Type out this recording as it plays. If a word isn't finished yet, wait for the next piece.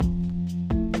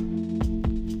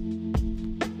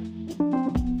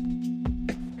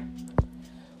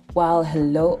Well,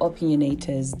 hello,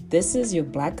 opinionators. This is your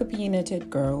black opinionated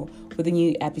girl with a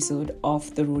new episode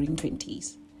of The Roaring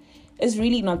Twenties. It's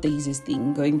really not the easiest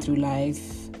thing going through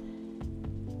life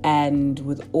and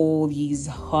with all these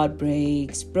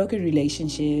heartbreaks, broken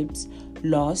relationships,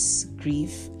 loss,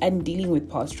 grief, and dealing with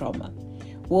past trauma.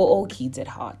 We're all kids at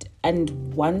heart, and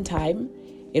one time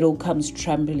it all comes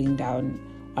trembling down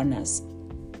on us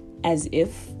as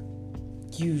if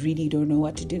you really don't know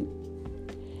what to do.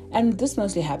 And this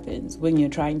mostly happens when you're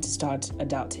trying to start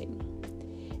adulting.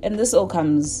 And this all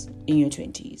comes in your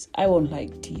 20s. I won't lie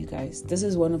to you guys. This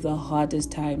is one of the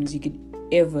hardest times you could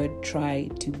ever try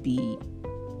to be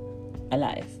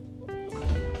alive.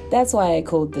 That's why I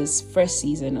called this first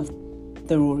season of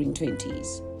The Roaring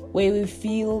Twenties, where we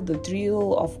feel the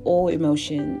thrill of all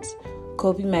emotions,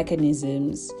 coping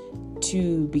mechanisms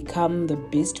to become the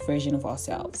best version of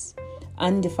ourselves,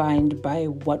 undefined by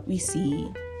what we see,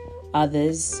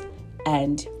 others,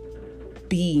 and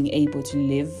being able to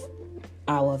live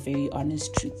our very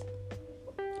honest truth.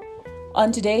 On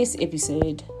today's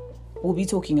episode, we'll be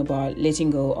talking about letting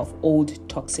go of old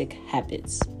toxic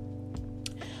habits.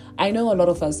 I know a lot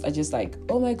of us are just like,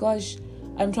 oh my gosh,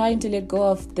 I'm trying to let go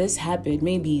of this habit.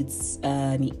 Maybe it's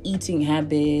an eating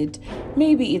habit.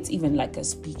 Maybe it's even like a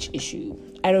speech issue.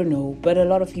 I don't know. But a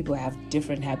lot of people have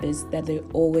different habits that they're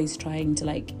always trying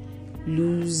to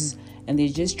lose, and they're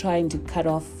just trying to cut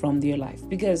off from their life.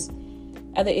 Because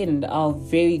at the end, our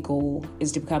very goal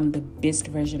is to become the best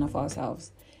version of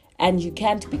ourselves. And you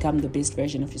can't become the best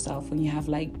version of yourself when you have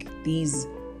these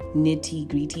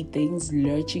nitty-gritty things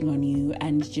lurching on you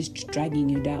and just dragging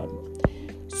you down.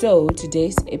 So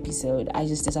today's episode, I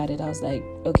just decided, I was like,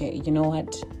 okay, you know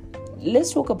what?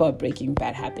 Let's talk about breaking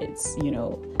bad habits,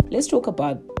 Let's talk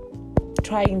about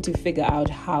trying to figure out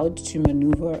how to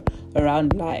maneuver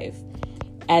around life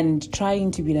and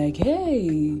trying to be like,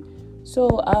 hey,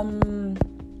 so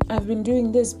I've been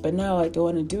doing this, but now I don't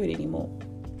want to do it anymore.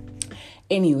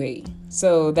 Anyway,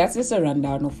 so that's just a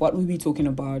rundown of what we'll be talking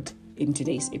about in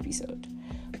today's episode.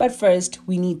 But first,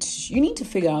 you need to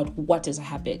figure out what is a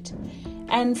habit.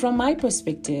 And from my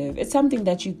perspective, it's something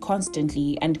that you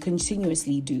constantly and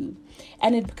continuously do.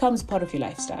 And it becomes part of your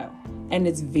lifestyle. And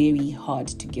it's very hard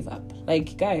to give up.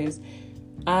 Guys,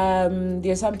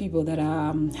 there are some people that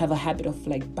have a habit of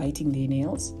biting their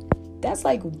nails. That's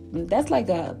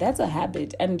a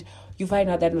habit. And you find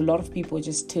out that a lot of people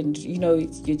just tend,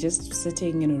 you're just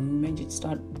sitting in a room and you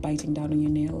start biting down on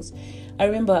your nails. I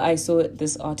remember I saw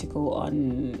this article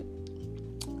on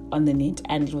the net,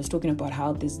 and it was talking about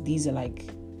how these are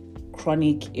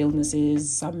chronic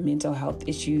illnesses, some mental health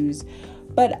issues.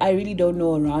 But I really don't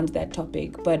know around that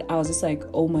topic. But I was just like,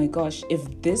 oh my gosh,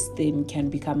 if this thing can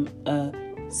become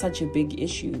such a big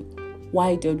issue,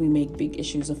 why don't we make big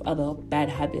issues of other bad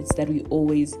habits that we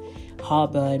always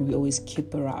harbor and we always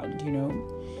keep around,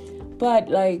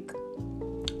 But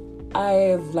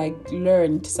I've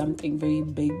learned something very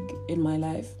big in my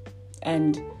life,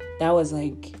 and that was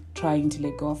trying to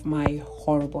let go of my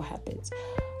horrible habits.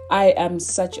 I am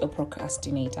such a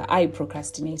procrastinator. I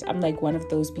procrastinate. I'm one of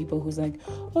those people who's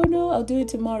oh no, I'll do it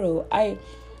tomorrow.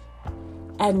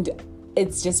 And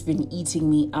it's just been eating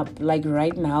me up.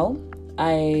 Right now,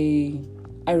 I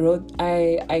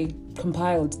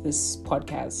compiled this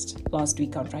podcast last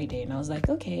week on Friday, and I was like,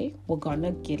 okay, we're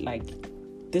gonna get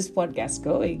this podcast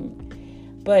going.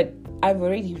 But I've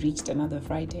already reached another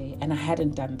Friday, and I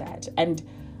hadn't done that. And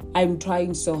I'm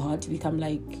trying so hard to become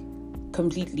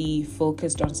completely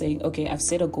focused on saying, okay, I've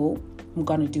set a goal, I'm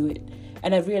gonna do it.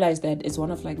 And I've realized that it's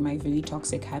one of my very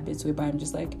toxic habits, whereby I'm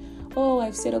just oh,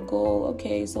 I've set a goal,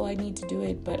 okay, so I need to do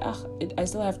it, but I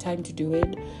still have time to do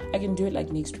it. I can do it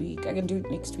next week. I can do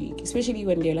it next week, especially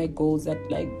when they're goals that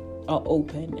are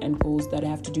open, and goals that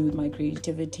have to do with my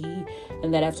creativity,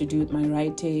 and that have to do with my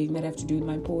writing, that have to do with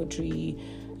my poetry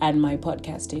and my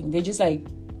podcasting. They're just I'm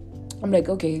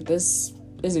okay, this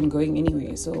isn't going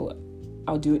anywhere, so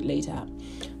I'll do it later.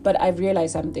 But I've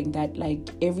realized something, that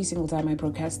every single time I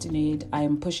procrastinate, I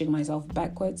am pushing myself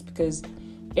backwards, because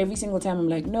every single time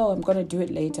I'm no, I'm gonna do it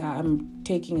later, I'm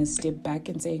taking a step back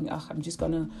and saying, I'm just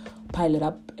gonna pile it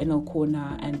up in a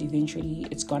corner, and eventually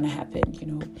it's gonna happen,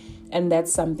 And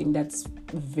that's something that's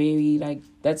very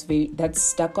that's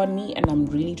stuck on me, and I'm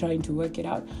really trying to work it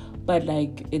out. But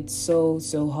it's so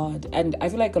hard. And I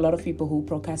feel a lot of people who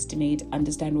procrastinate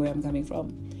understand where I'm coming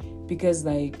from, because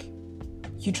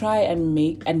you try and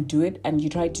make and do it, and you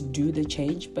try to do the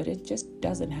change, but it just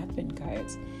doesn't happen,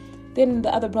 guys. Then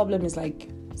the other problem is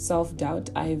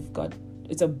self-doubt.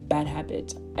 It's a bad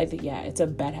habit. I think, it's a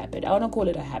bad habit. I want to call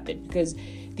it a habit, because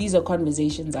these are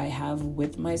conversations I have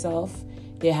with myself.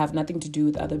 They have nothing to do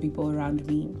with other people around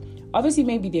me. obviously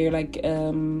maybe they're like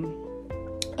a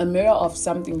mirror of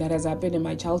something that has happened in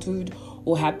my childhood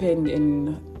or happened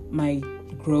in my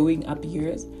growing up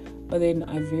years. But then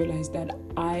I've realized that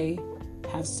I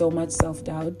have so much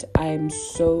self-doubt.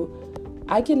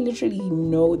 I can literally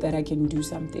know that I can do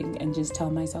something and just tell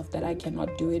myself that I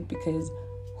cannot do it because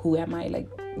who am I? Like,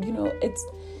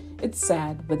 it's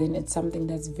sad, but then it's something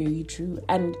that's very true.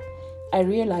 And I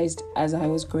realized as I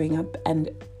was growing up and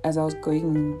as I was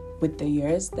going with the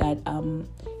years that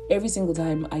every single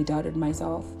time I doubted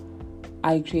myself,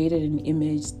 I created an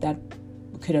image that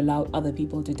could allow other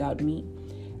people to doubt me.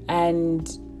 And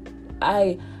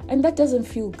that doesn't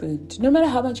feel good. No matter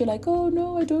how much you're like, oh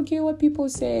no, I don't care what people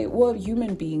say. Well,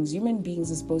 human beings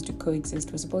are supposed to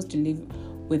coexist. We're supposed to live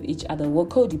with each other. We're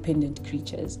codependent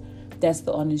creatures. That's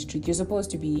the honest truth. You're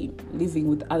supposed to be living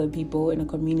with other people in a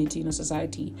community, in a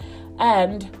society.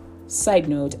 And side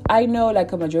note, I know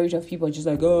like a majority of people are just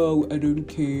like, oh, I don't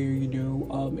care,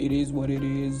 it is what it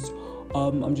is.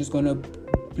 I'm just gonna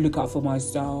look out for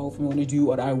myself. I'm gonna do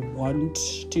what I want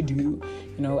to do,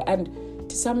 and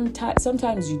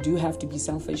sometimes you do have to be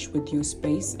selfish with your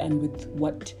space and with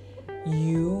what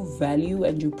you value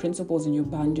and your principles and your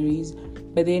boundaries.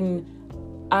 But then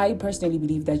I personally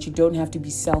believe that you don't have to be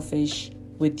selfish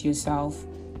with yourself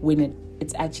when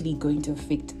it's actually going to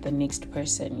affect the next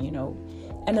person,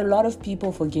 And a lot of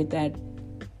people forget that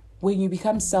when you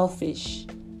become selfish,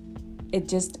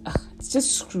 it's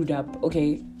just screwed up.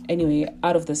 Okay, anyway,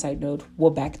 out of the side note, we're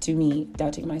back to me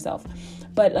doubting myself.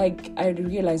 But like, I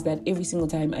realized that every single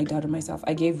time I doubted myself,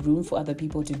 I gave room for other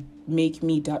people to make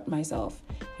me doubt myself,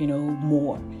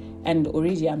 more. And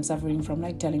already I'm suffering from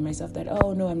like telling myself that,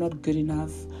 oh no, I'm not good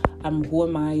enough. Who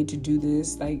am I to do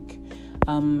this? Like,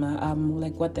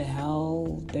 like, what the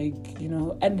hell? Like,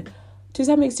 and to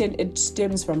some extent it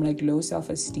stems from like low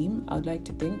self-esteem, I would like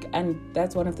to think. And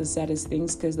that's one of the saddest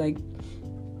things, because like,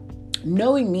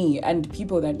 knowing me and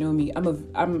people that know me,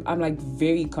 I'm like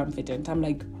very confident. I'm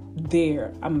like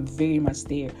there. I'm very much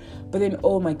there. But then,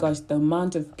 oh my gosh, the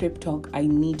amount of pep talk I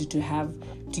need to have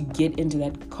to get into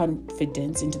that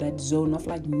confidence, into that zone of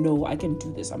like, no, I can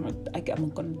do this. I'm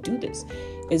gonna do this,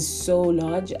 is so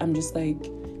large. I'm just like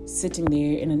sitting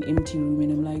there in an empty room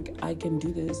and I'm like, I can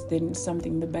do this. Then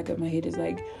something in the back of my head is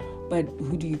like, but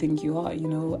who do you think you are,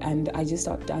 And I just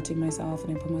start doubting myself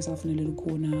and I put myself in a little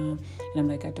corner and I'm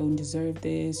like, I don't deserve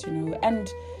this, And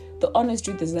the honest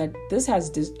truth is that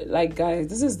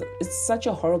guys, it's such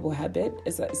a horrible habit.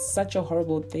 It's such a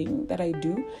horrible thing that I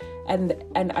do. And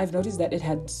I've noticed that it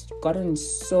had gotten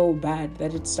so bad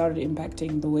that it started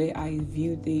impacting the way I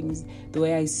view things, the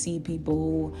way I see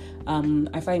people.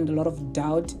 I find a lot of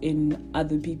doubt in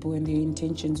other people and their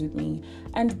intentions with me.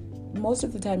 And most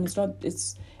of the time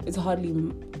it's hardly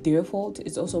their fault.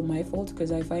 It's also my fault,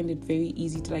 because I find it very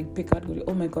easy to like pick out,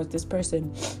 oh my god, this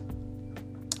person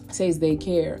says they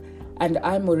care, and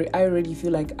I already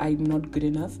feel like I'm not good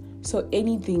enough. So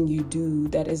anything you do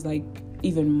that is like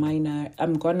even minor,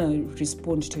 I'm gonna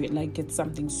respond to it like it's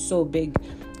something so big,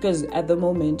 because at the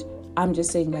moment I'm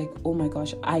just saying like, oh my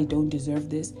gosh, I don't deserve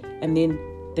this. And then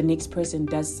the next person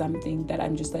does something that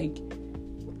I'm just like,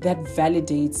 that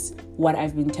validates what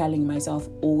I've been telling myself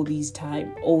all this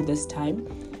time,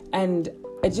 and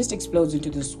it just explodes into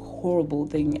this horrible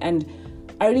thing. And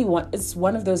it's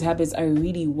one of those habits I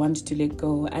really want to let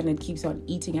go, and it keeps on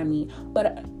eating at me.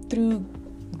 But through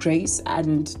grace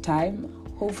and time,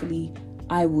 hopefully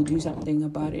I will do something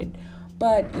about it.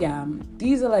 But yeah,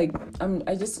 these are like,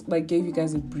 I just like gave you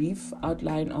guys a brief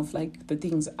outline of like the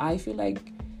things I feel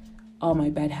like are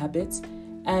my bad habits.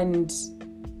 And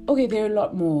okay, there are a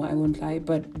lot more, I won't lie,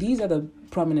 but these are the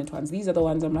prominent ones. These are the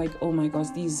ones I'm like, oh my gosh,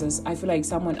 I feel like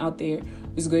someone out there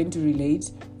is going to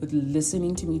relate with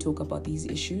listening to me talk about these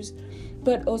issues.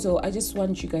 But also, I just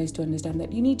want you guys to understand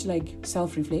that you need to like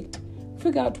self-reflect,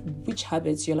 figure out which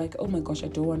habits you're like, oh my gosh, I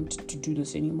don't want to do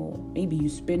this anymore. Maybe you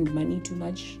spend too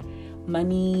much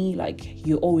money, like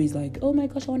you're always like, oh my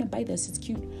gosh, I want to buy this, it's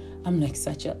cute. I'm like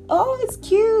it's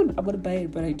cute, I'm gonna buy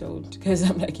it, but I don't, because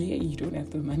I'm like, yeah, you don't have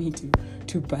the money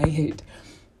to buy it.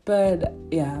 But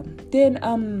yeah, then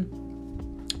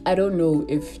I don't know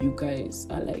if you guys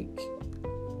are like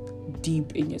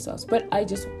deep in yourselves, but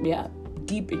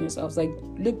deep in yourselves, like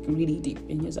look really deep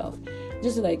in yourself,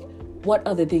 just like, what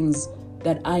are the things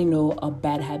that I know are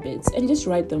bad habits, and just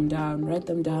write them down, write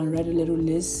a little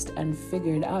list and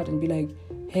figure it out and be like,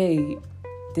 hey,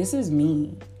 this is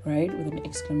me, right, with an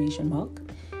exclamation mark,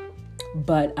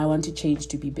 but I want to change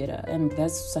to be better. And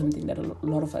that's something that a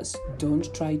lot of us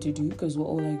don't try to do, because we're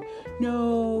all like,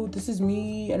 no, this is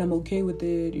me and I'm okay with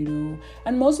it,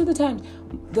 And most of the time,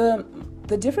 the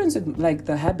the difference with like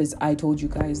the habits I told you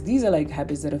guys, these are like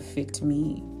habits that affect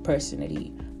me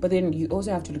personally. But then you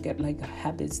also have to look at like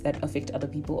habits that affect other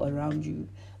people around you.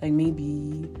 Like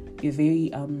maybe you're very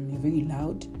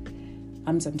loud.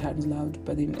 I'm sometimes loud,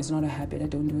 but then it's not a habit. I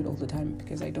don't do it all the time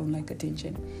because I don't like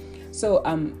attention. So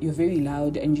you're very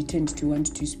loud and you tend to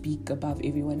want to speak above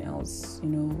everyone else.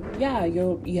 Yeah,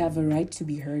 you have a right to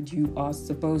be heard. You are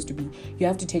supposed to be. You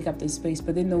have to take up the space.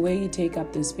 But then the way you take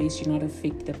up the space, you not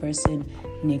affect the person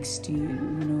next to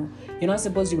you. You're not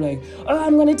supposed to be like, oh,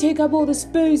 I'm gonna take up all the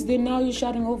space. Then now you're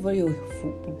shouting over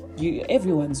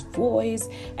everyone's voice,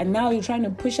 and now you're trying to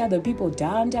push other people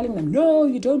down, telling them, no,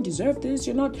 you don't deserve this.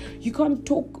 You can't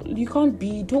talk. You can't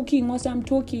be talking whilst I'm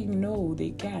talking. No, they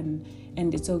can.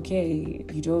 And it's okay.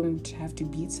 You don't have to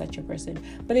be such a person.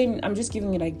 But then I'm just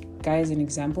giving you like guys an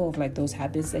example of like those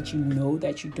habits that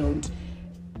that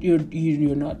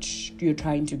you're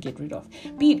trying to get rid of.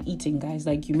 Be it eating, guys.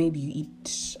 Like you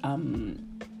eat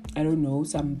I don't know,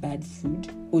 some bad food,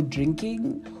 or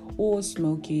drinking, or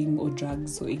smoking, or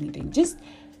drugs, or anything. Just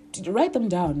write them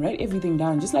down. Write everything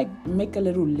down. Just like make a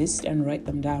little list and write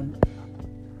them down.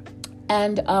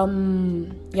 And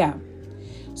yeah.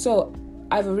 So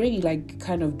I've already like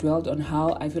kind of dwelled on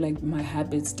how I feel like my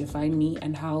habits define me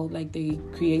and how like they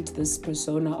create this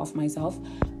persona of myself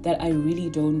that I really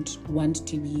don't want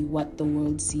to be what the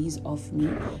world sees of me,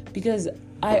 because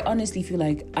I honestly feel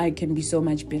like I can be so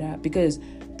much better, because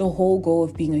the whole goal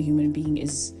of being a human being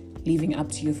is living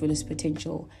up to your fullest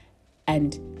potential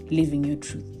and living your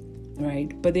truth,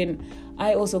 right? But then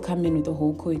I also come in with the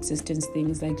whole coexistence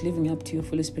things, like living up to your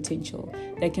fullest potential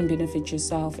that can benefit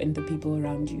yourself and the people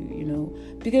around you,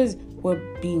 because we're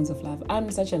beings of love.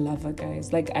 I'm such a lover,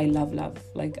 guys. Like, I love love.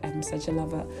 Like, I'm such a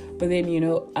lover. But then,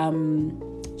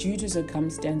 due to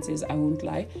circumstances, I won't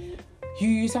lie,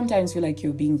 you sometimes feel like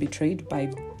you're being betrayed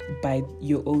by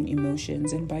your own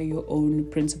emotions and by your own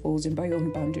principles and by your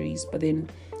own boundaries. But then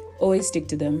always stick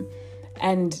to them.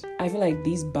 And I feel like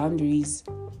these boundaries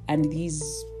and these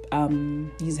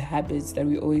habits that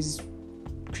we always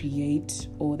create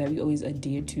or that we always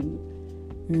adhere to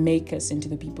make us into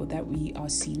the people that we are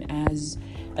seen as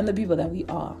and the people that we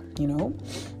are,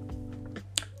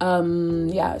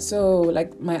 yeah. So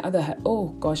like my other oh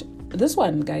gosh, this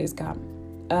one, guys,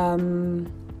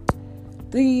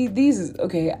 these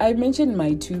okay, I mentioned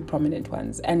my two prominent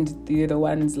ones, and they're the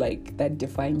ones like that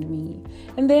defined me.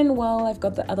 And then I've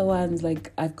got the other ones,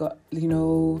 like I've got,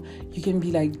 you can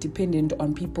be like dependent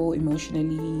on people emotional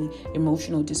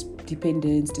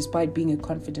dependence despite being a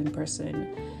confident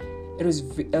person. It was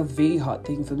a very hard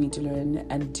thing for me to learn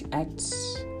and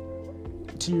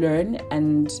to learn,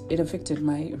 and it affected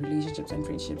my relationships and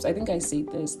friendships. I think I said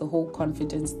this, the whole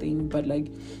confidence thing, but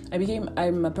like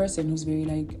I'm a person who's very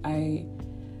like,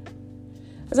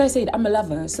 as I said, I'm a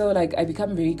lover, so like I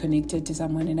become very connected to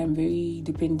someone and I'm very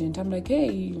dependent. I'm like,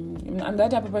 hey, I'm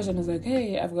that type of person who's like,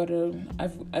 hey, I've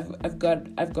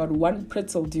got one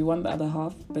pretzel, do you want the other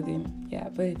half? But then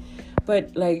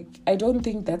but like I don't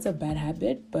think that's a bad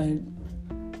habit, but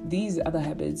these other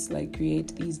habits like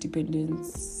create these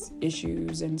dependence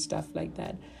issues and stuff like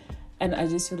that. And I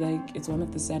just feel like it's one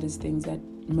of the saddest things that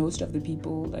most of the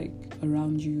people like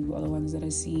around you are the ones that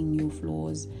are seeing your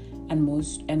flaws,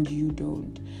 and you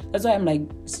don't. That's why I'm like,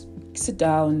 sit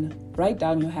down, write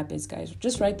down your habits, guys.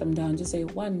 Just write them down. Just say,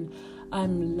 1,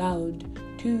 I'm loud.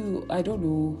 2, I don't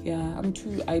know.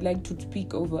 I like to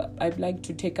speak over. I like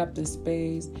to take up the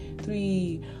space.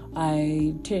 3,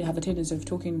 I have a tendency of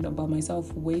talking about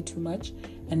myself way too much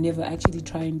and never actually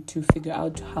trying to figure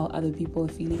out how other people are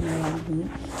feeling around me.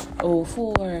 Or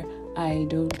 4, I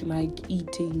don't like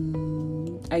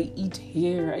eating. I eat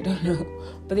here. I don't know.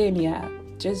 But then,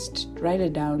 just write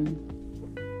it down.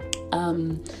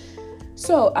 I'm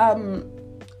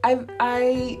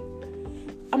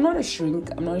not a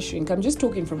shrink. I'm just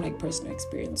talking from like personal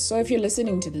experience. So if you're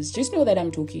listening to this, just know that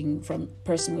I'm talking from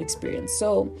personal experience.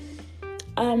 So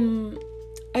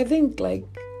I think like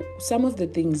some of the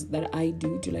things that I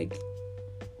do to like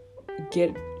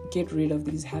get rid of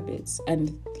these habits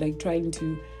and like trying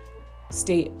to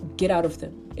get out of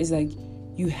them is like,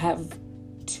 you have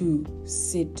to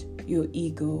sit your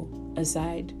ego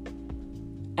aside.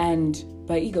 And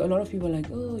by ego, a lot of people are like,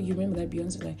 oh, you remember that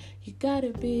Beyonce, like, you got a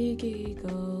big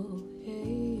ego,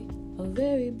 hey, a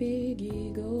very big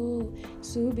ego,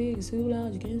 so big, so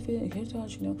loud, you can't feel it, you can't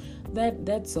touch,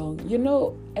 that song,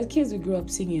 as kids we grew up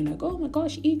singing like, oh my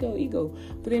gosh, ego,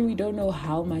 but then we don't know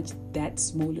how much that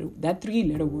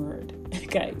 3-letter word,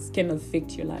 guys, can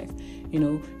affect your life,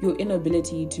 your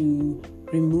inability to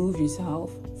remove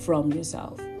yourself from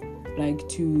yourself, like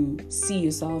to see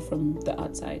yourself from the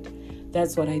outside.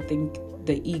 That's what I think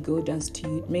the ego does to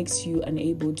you. It makes you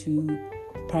unable to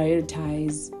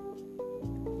prioritize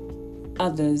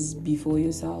others before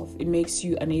yourself. It makes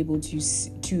you unable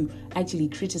to actually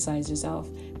criticize yourself,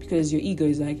 because your ego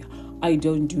is like, I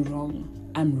don't do wrong,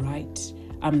 I'm right,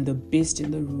 I'm the best in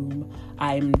the room,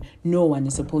 no one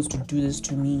is supposed to do this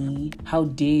to me, how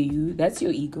dare you. That's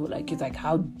your ego. Like, it's like,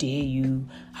 how dare you,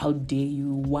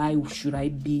 why should I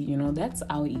be, that's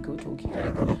our ego talking.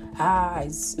 Like,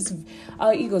 it's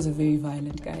our egos are very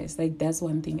violent, guys. Like, that's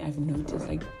one thing I've noticed.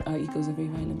 Like, our egos are very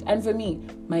violent, and for me,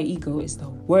 my ego is the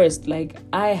worst. Like,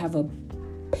 I have a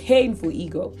painful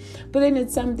ego, but then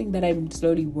it's something that I'm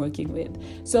slowly working with.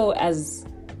 So as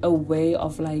a way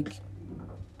of like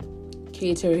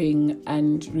catering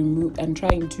and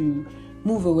trying to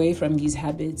move away from these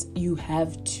habits, you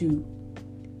have to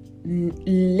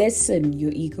lessen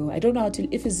your ego. I don't know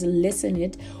if it's lessen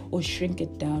it or shrink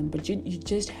it down, but you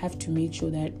just have to make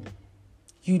sure that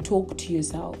you talk to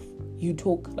yourself. You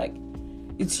talk like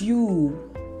it's you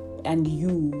and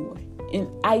you, in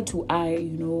eye to eye,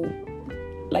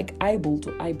 like eyeball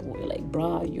to eyeball. You're like,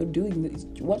 bruh, you're doing this.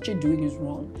 What you're doing is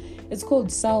wrong. It's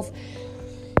called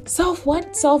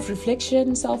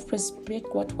self-reflection,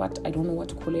 self-perspective, what I don't know what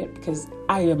to call it, because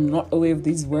I am not aware of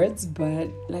these words, but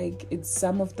like, it's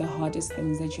some of the hardest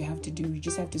things that you have to do. You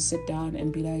just have to sit down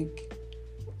and be like,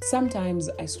 sometimes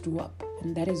I screw up,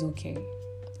 and that is okay,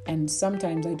 and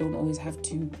sometimes I don't always have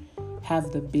to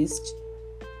have the best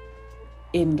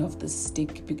end of the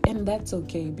stick, and that's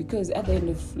okay, because at the end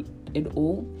of it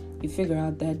all, you figure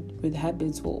out that with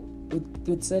habits, or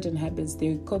with certain habits,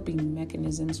 they're coping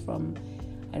mechanisms from,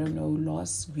 I don't know,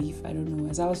 loss, grief, I don't know.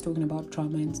 As I was talking about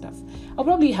trauma and stuff, I'll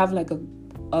probably have like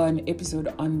an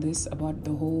episode on this, about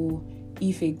the whole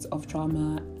effects of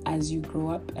trauma as you grow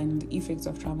up, and the effects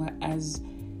of trauma as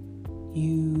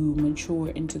you mature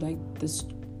into like this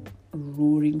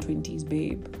roaring 20s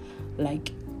babe,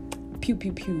 like pew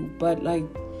pew pew. But like,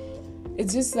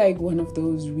 it's just like one of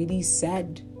those really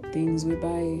sad things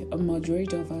whereby a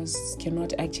majority of us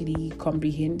cannot actually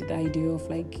comprehend the idea of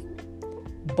like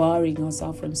barring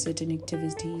ourselves from certain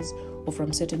activities or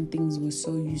from certain things we're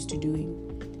so used to doing.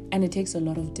 And it takes a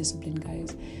lot of discipline,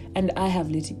 guys, and I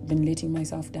have been letting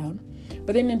myself down.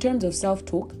 But then in terms of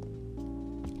self-talk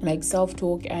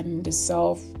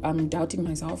and doubting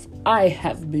myself, I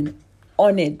have been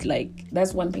on it. Like,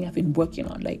 that's one thing I've been working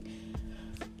on, like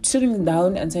sitting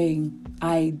down and saying,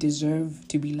 I deserve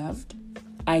to be loved,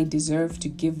 I deserve to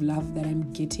give love that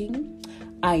I'm getting,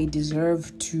 I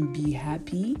deserve to be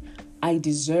happy, I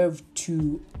deserve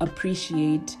to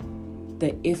appreciate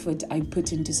the effort I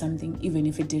put into something, even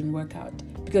if it didn't work out.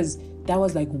 Because that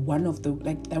was like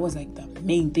that was like the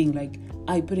main thing. Like,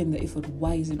 I put in the effort,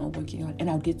 why is it not working out?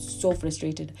 And I'll get so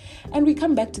frustrated. And we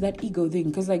come back to that ego thing,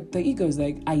 because like the ego is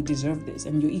like, I deserve this,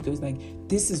 and your ego is like,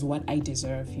 this is what I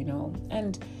deserve,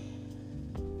 And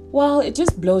well, it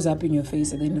just blows up in your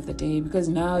face at the end of the day, because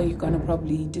now you're gonna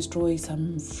probably destroy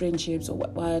some friendships or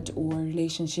or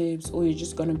relationships, or you're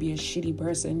just gonna be a shitty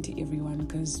person to everyone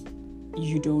because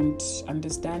you don't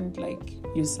understand like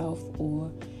yourself,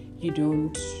 or you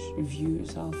don't view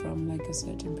yourself from like a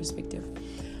certain perspective.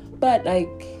 But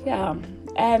like, yeah,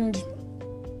 and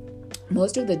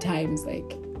most of the times,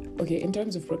 like, okay, in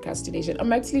terms of procrastination,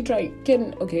 I'm actually trying.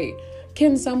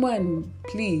 Can someone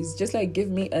please just like give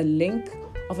me a link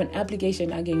of an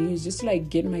application I can use just to like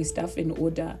get my stuff in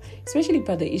order, especially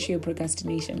for the issue of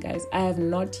procrastination, guys. I have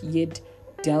not yet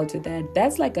dealt with that.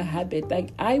 That's like a habit. Like,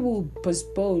 I will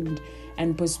postpone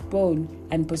and postpone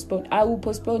and postpone. I will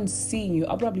postpone seeing you.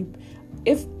 I'll probably,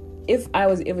 if I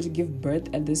was able to give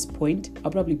birth at this point,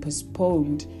 I'll probably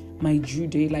postponed my due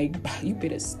date. Like, you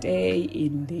better stay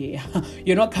in there.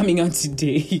 You're not coming out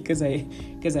today because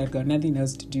I've got nothing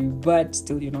else to do. But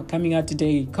still, you're not coming out today.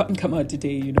 You can't come out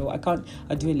today.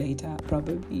 I'll do it later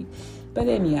probably. But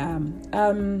then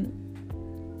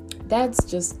that's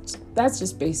just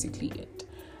basically it.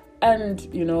 And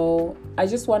I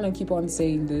just want to keep on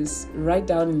saying this. Write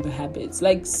down the habits,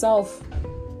 like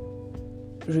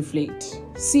self-reflect.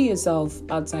 See yourself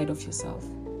outside of yourself.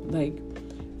 Like,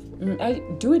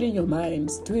 do it in your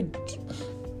minds, do it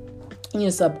in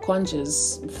your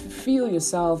subconscious. Feel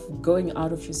yourself going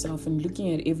out of yourself and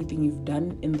looking at everything you've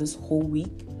done in this whole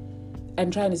week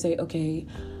and trying to say, okay,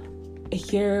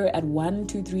 here at 1,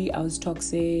 2, 3 I was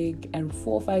toxic, at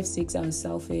 4, 5, 6 I was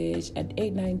selfish, at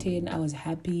 8, 9, 10 I was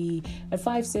happy, at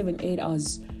 5, 7, 8 I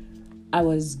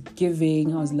was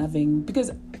giving, I was loving.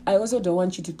 Because I also don't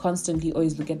want you to constantly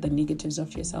always look at the negatives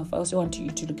of yourself. I also want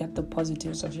you to look at the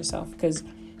positives of yourself, because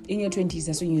in your 20s,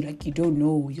 that's when you don't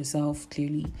know yourself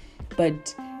clearly.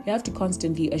 But You have to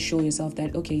constantly assure yourself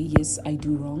that, okay, yes, I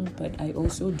do wrong, but I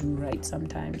also do right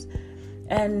sometimes.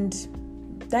 And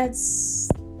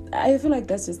I feel like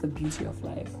that's just the beauty of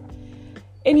life.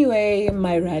 Anyway,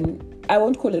 my rant, I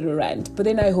won't call it a rant, but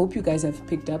then I hope you guys have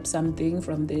picked up something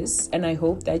from this, and I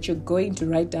hope that you're going to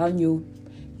write down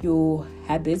your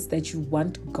habits that you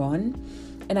want gone,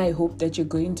 and I hope that you're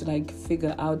going to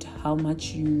figure out how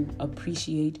much you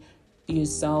appreciate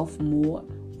yourself more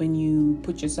when you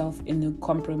put yourself in a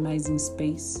compromising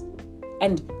space.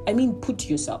 And I mean put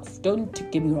yourself, don't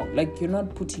get me wrong, you're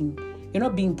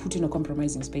not being put in a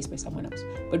compromising space by someone else,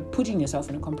 but putting yourself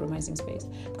in a compromising space,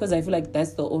 because I feel like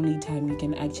that's the only time you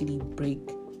can actually break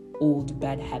old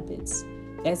bad habits.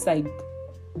 That's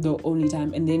the only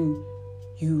time. And then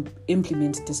you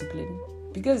implement discipline,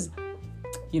 because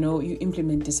you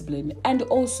implement discipline and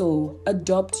also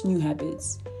adopt new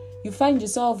habits. You find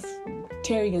yourself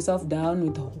tearing yourself down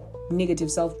with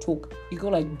negative self-talk. You go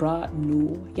bruh,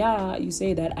 no, yeah, you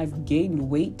say that I've gained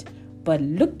weight, but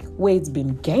look where it's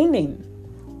been gaining,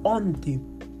 on the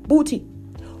booty,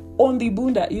 on the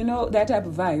bunda, that type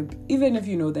of vibe. Even if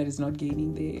you know that it's not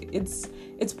gaining there,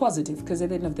 it's positive, because at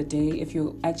the end of the day, if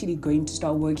you're actually going to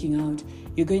start working out,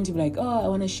 you're going to be like, oh, I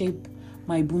want to shape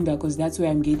my bunda because that's where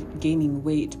I'm gaining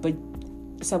weight. But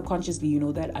subconsciously, you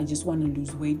know that I just want to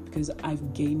lose weight because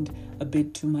I've gained a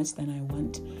bit too much than I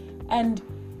want. And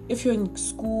if you're in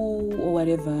school or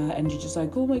whatever and you're just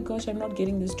like, oh my gosh, I'm not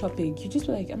getting this topic, you just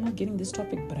be like, I'm not getting this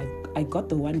topic, but I got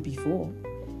the one before.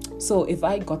 So if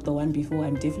I got the one before,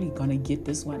 I'm definitely gonna get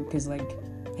this one because I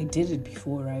did it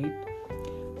before, right?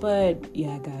 But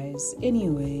yeah, guys,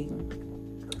 anyway,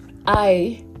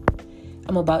 I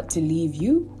am about to leave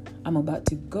you. I'm about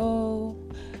to go.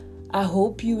 I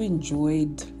hope you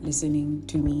enjoyed listening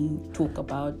to me talk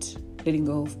about letting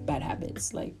go of bad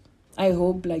habits. I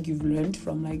hope you've learned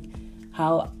from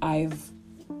how I've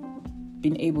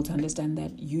been able to understand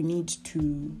that you need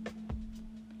to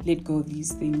let go of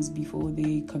these things before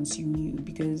they consume you,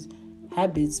 because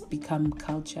habits become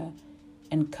culture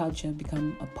and culture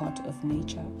become a part of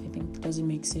nature. I think, does it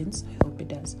make sense? I hope it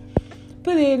does.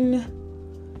 But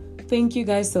then, thank you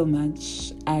guys so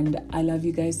much, and I love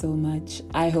you guys so much.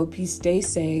 I hope you stay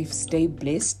safe, stay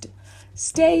blessed,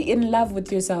 stay in love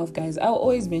with yourself, guys. I'll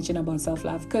always mention about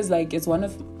self-love because it's one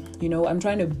of, I'm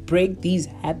trying to break these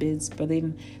habits, but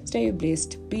then stay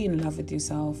blessed, be in love with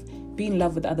yourself, be in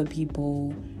love with other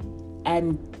people,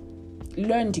 and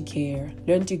learn to care,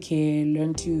 learn to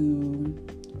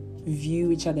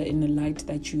view each other in a light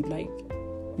that you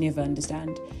never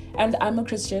understand. And I'm a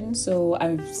Christian, so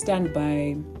I stand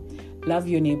by love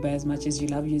your neighbor as much as you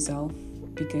love yourself,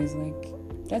 because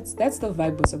that's the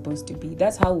vibe we're supposed to be.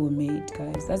 That's how we're made,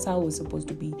 guys. That's how we're supposed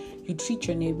to be. You treat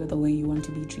your neighbor the way you want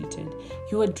to be treated.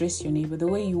 You address your neighbor the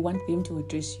way you want them to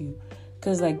address you,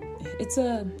 because it's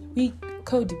we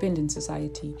codependent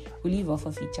society. We live off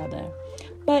of each other.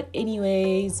 But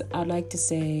anyways, I'd like to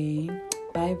say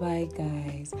bye bye,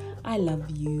 guys. I love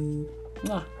you.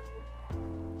 Mwah.